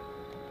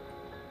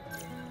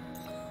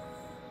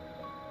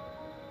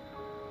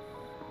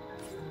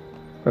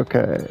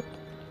 Okay.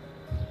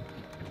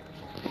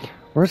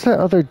 Where's that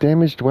other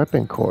damaged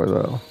weapon core,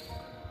 though?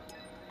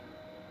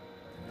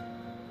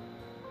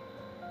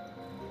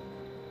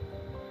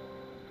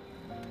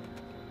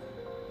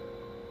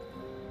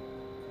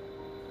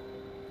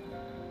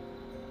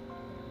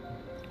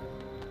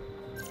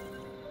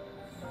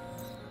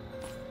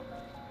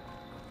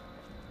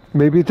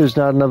 Maybe there's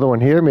not another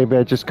one here. Maybe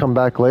I just come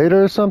back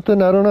later or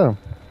something. I don't know.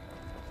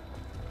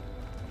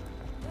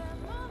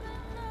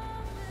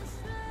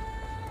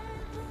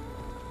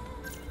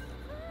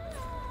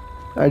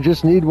 I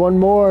just need one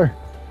more.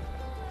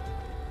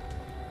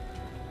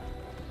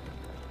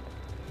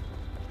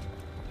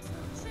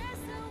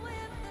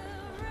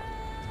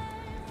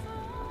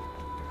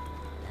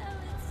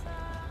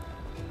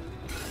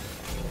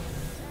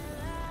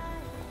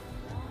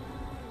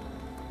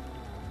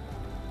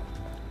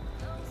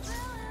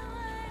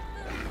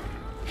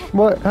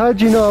 What?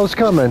 How'd you know I was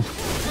coming?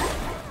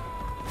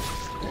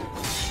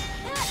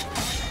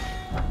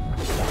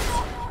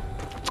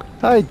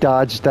 I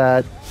dodged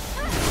that.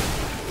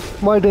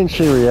 Why didn't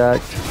she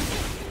react?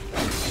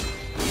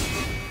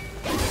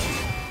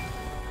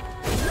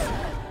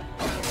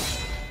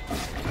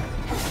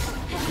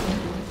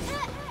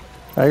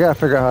 I gotta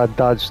figure out how to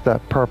dodge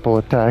that purple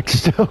attack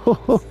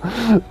still.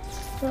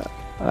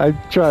 I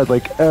tried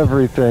like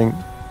everything.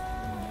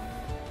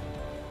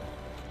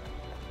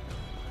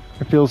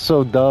 It feels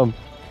so dumb.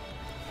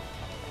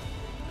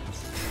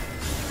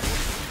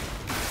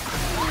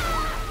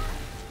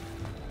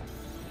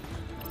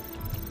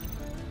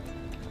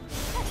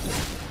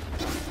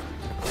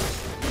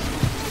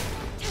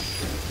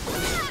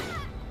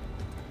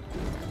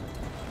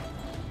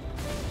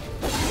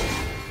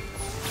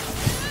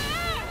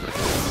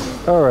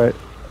 Alright,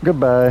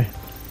 goodbye.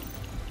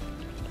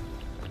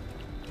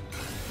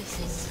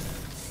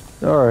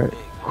 Alright,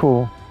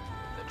 cool.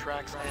 The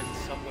tracks end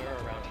somewhere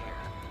around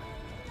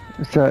here.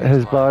 Is that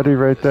his body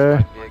right This there?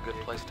 might be a good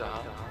place to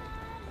hide.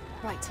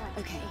 Right,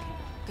 okay.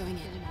 Going in.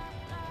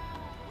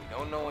 We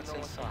don't know what's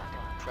inside.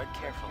 Tread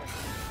carefully.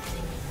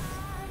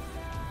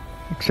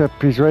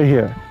 Except he's right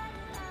here.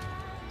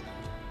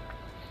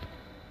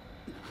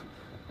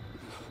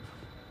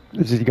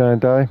 Is he gonna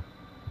die?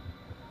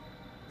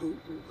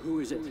 Who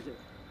is it?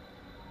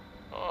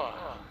 Oh,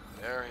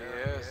 there he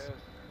is.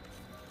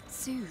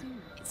 Sue,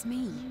 it's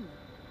me.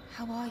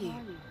 How are you?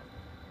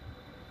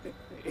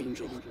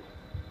 Angel.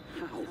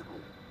 How?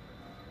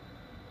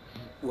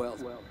 Well,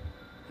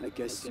 I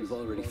guess you've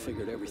already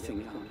figured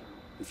everything out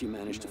if you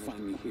managed to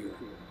find me here.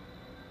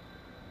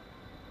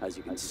 As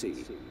you can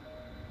see,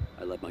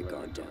 I let my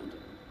guard down.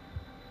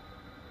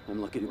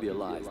 I'm lucky to be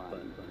alive,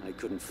 but I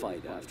couldn't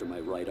fight after my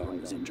right arm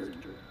was injured.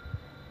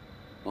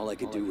 All I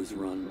could do was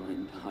run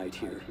and hide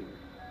here.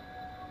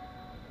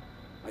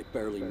 I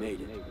barely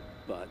made it,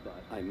 but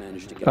I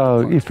managed to get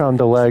Oh, the you found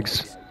the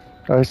legs.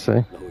 I see.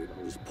 Though it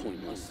was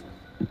pointless.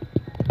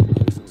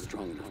 I wasn't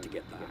strong enough to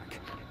get back.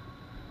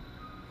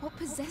 What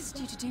possessed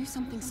you to do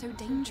something so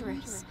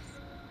dangerous?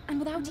 And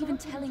without even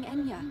telling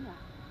Enya?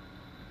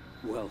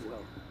 Well,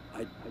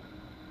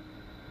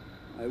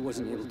 I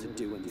wasn't able to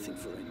do anything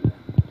for anyone.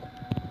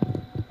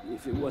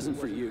 If it wasn't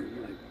for you,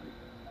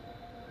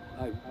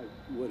 I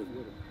would have.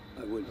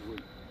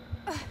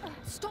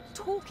 Stop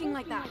talking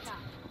like that!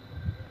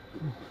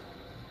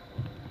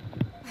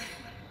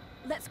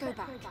 Let's go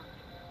back.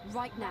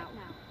 Right now.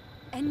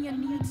 Enya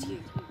needs you.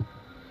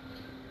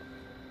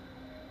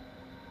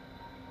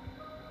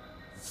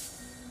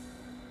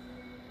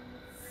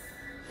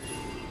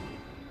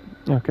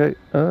 Okay,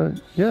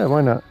 yeah,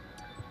 why not?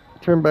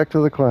 Turn back to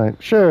the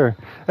client. Sure.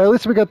 At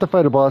least we got the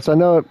fighter boss. I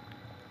know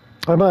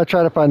I'm gonna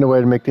try to find a way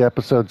to make the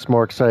episodes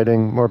more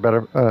exciting, more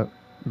better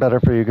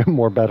for you,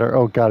 more better.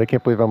 Oh god, I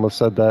can't believe I almost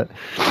said that.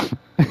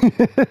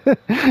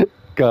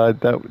 God,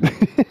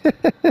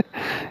 that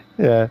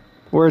yeah.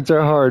 Words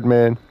are hard,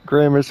 man.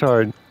 Grammar's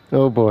hard.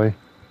 Oh boy.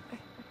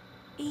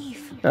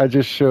 Eve, I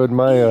just showed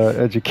my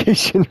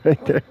education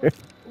right there.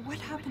 what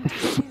happened to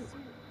Sue?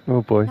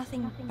 Oh boy.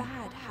 Nothing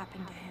bad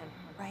happened to him,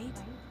 right?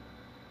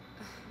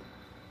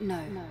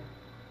 No.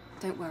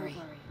 Don't worry.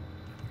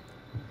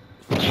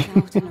 He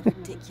was out on a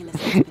ridiculous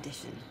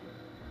expedition.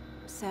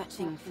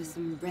 Searching for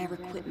some rare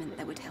equipment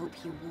that would help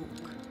you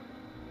walk.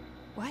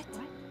 What?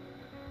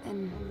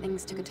 Then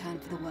things took a turn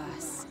for the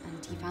worse,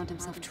 and he found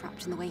himself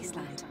trapped in the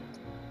wasteland.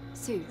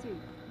 Sue,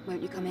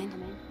 won't you come in?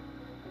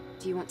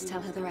 Do you want to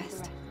tell her the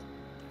rest?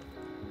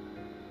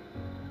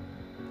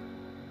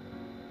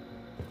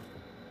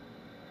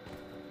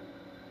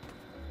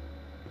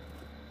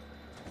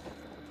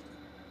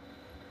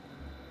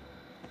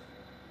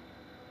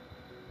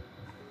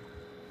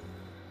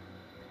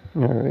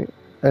 Alright.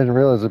 I didn't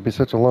realize it'd be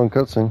such a long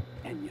cutscene.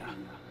 Enya,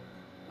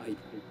 well,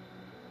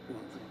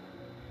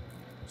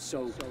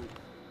 so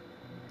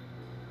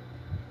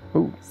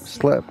Ooh,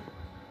 slap.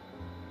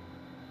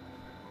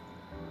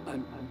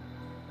 I'm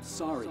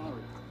sorry.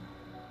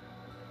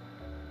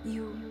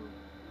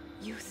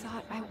 You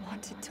thought I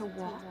wanted to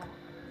walk?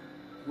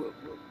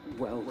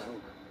 Well,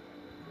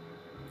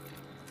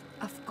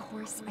 Of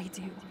course I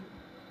do.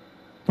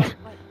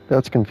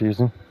 That's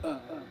confusing.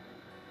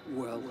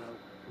 well,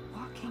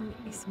 Walking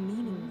is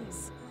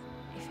meaningless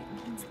if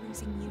it means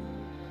losing you.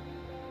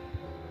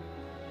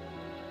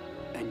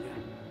 Enya,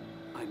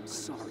 I'm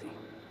sorry.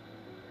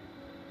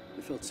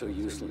 I felt so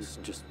useless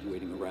just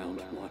waiting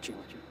around, watching.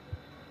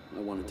 I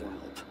wanted to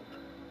help.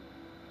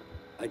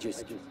 I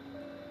just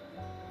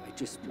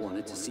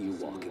wanted to see you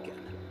walk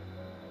again.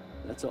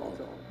 That's all.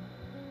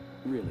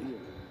 Really.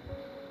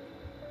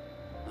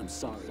 I'm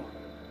sorry.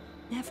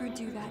 Never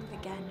do that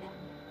again.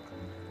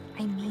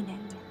 I mean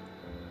it.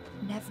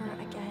 Never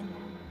again.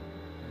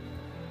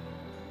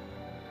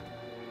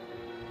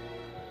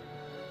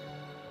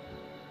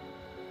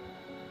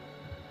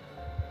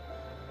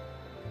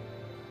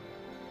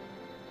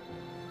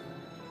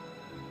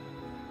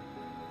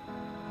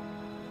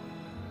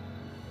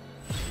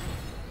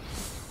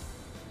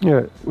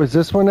 Yeah, was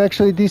this one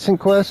actually a decent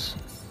quest?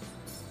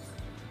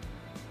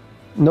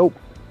 Nope.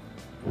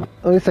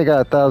 At least I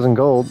got 1,000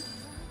 gold.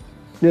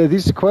 Yeah,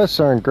 these quests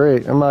aren't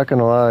great. I'm not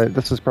gonna lie.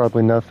 This is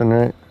probably nothing,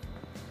 right?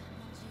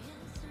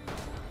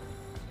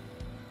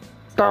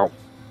 Ow.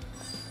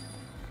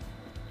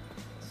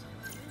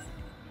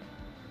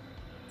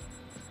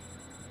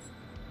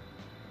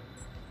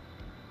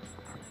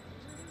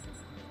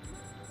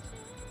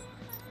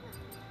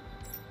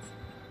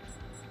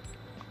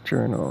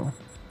 Journal.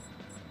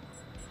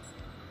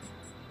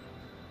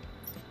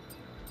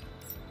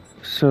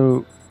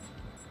 So,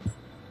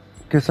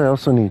 guess I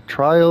also need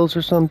trials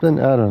or something?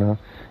 I don't know.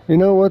 You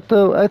know what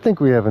though? I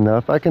think we have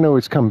enough. I can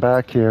always come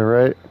back here,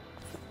 right?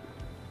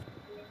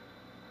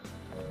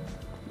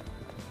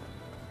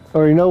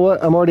 Or you know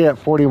what? I'm already at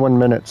 41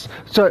 minutes.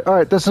 So,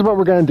 alright, this is what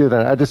we're gonna do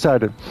then. I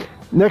decided.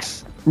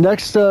 Next, I'm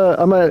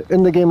gonna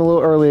end the game a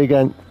little early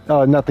again.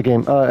 Not the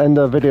game, end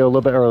the video a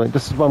little bit early.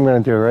 This is what I'm gonna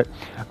do, right?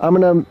 I'm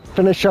gonna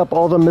finish up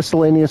all the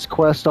miscellaneous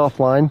quests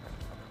offline.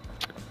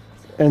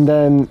 And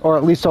then, or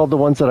at least all the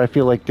ones that I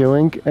feel like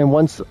doing. And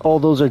once all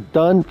those are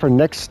done for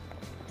next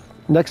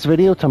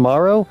video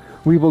tomorrow,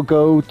 we will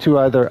go to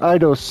either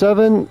Eido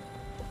 7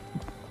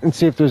 and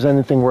see if there's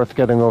anything worth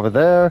getting over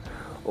there,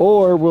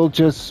 or we'll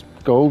just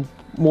go,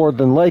 more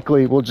than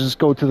likely, we'll just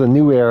go to the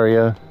new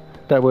area.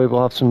 That way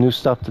we'll have some new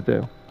stuff to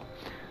do.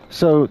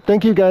 So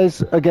thank you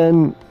guys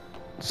again.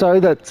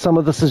 Sorry that some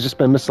of this has just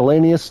been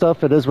miscellaneous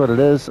stuff. It is what it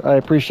is. I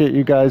appreciate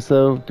you guys,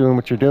 though, doing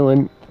what you're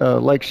doing.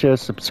 Like, share,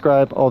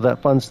 subscribe, all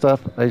that fun stuff.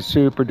 I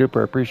super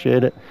duper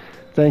appreciate it.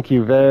 Thank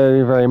you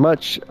very, very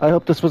much. I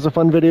hope this was a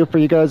fun video for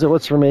you guys. It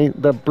was for me.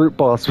 The brute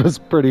boss was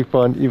pretty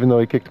fun, even though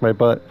he kicked my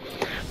butt.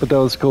 But that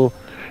was cool.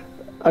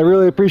 I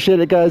really appreciate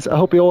it, guys. I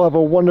hope you all have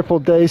a wonderful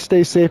day.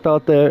 Stay safe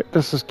out there.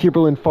 This is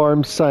Keeperland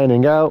Farms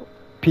signing out.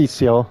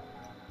 Peace, y'all.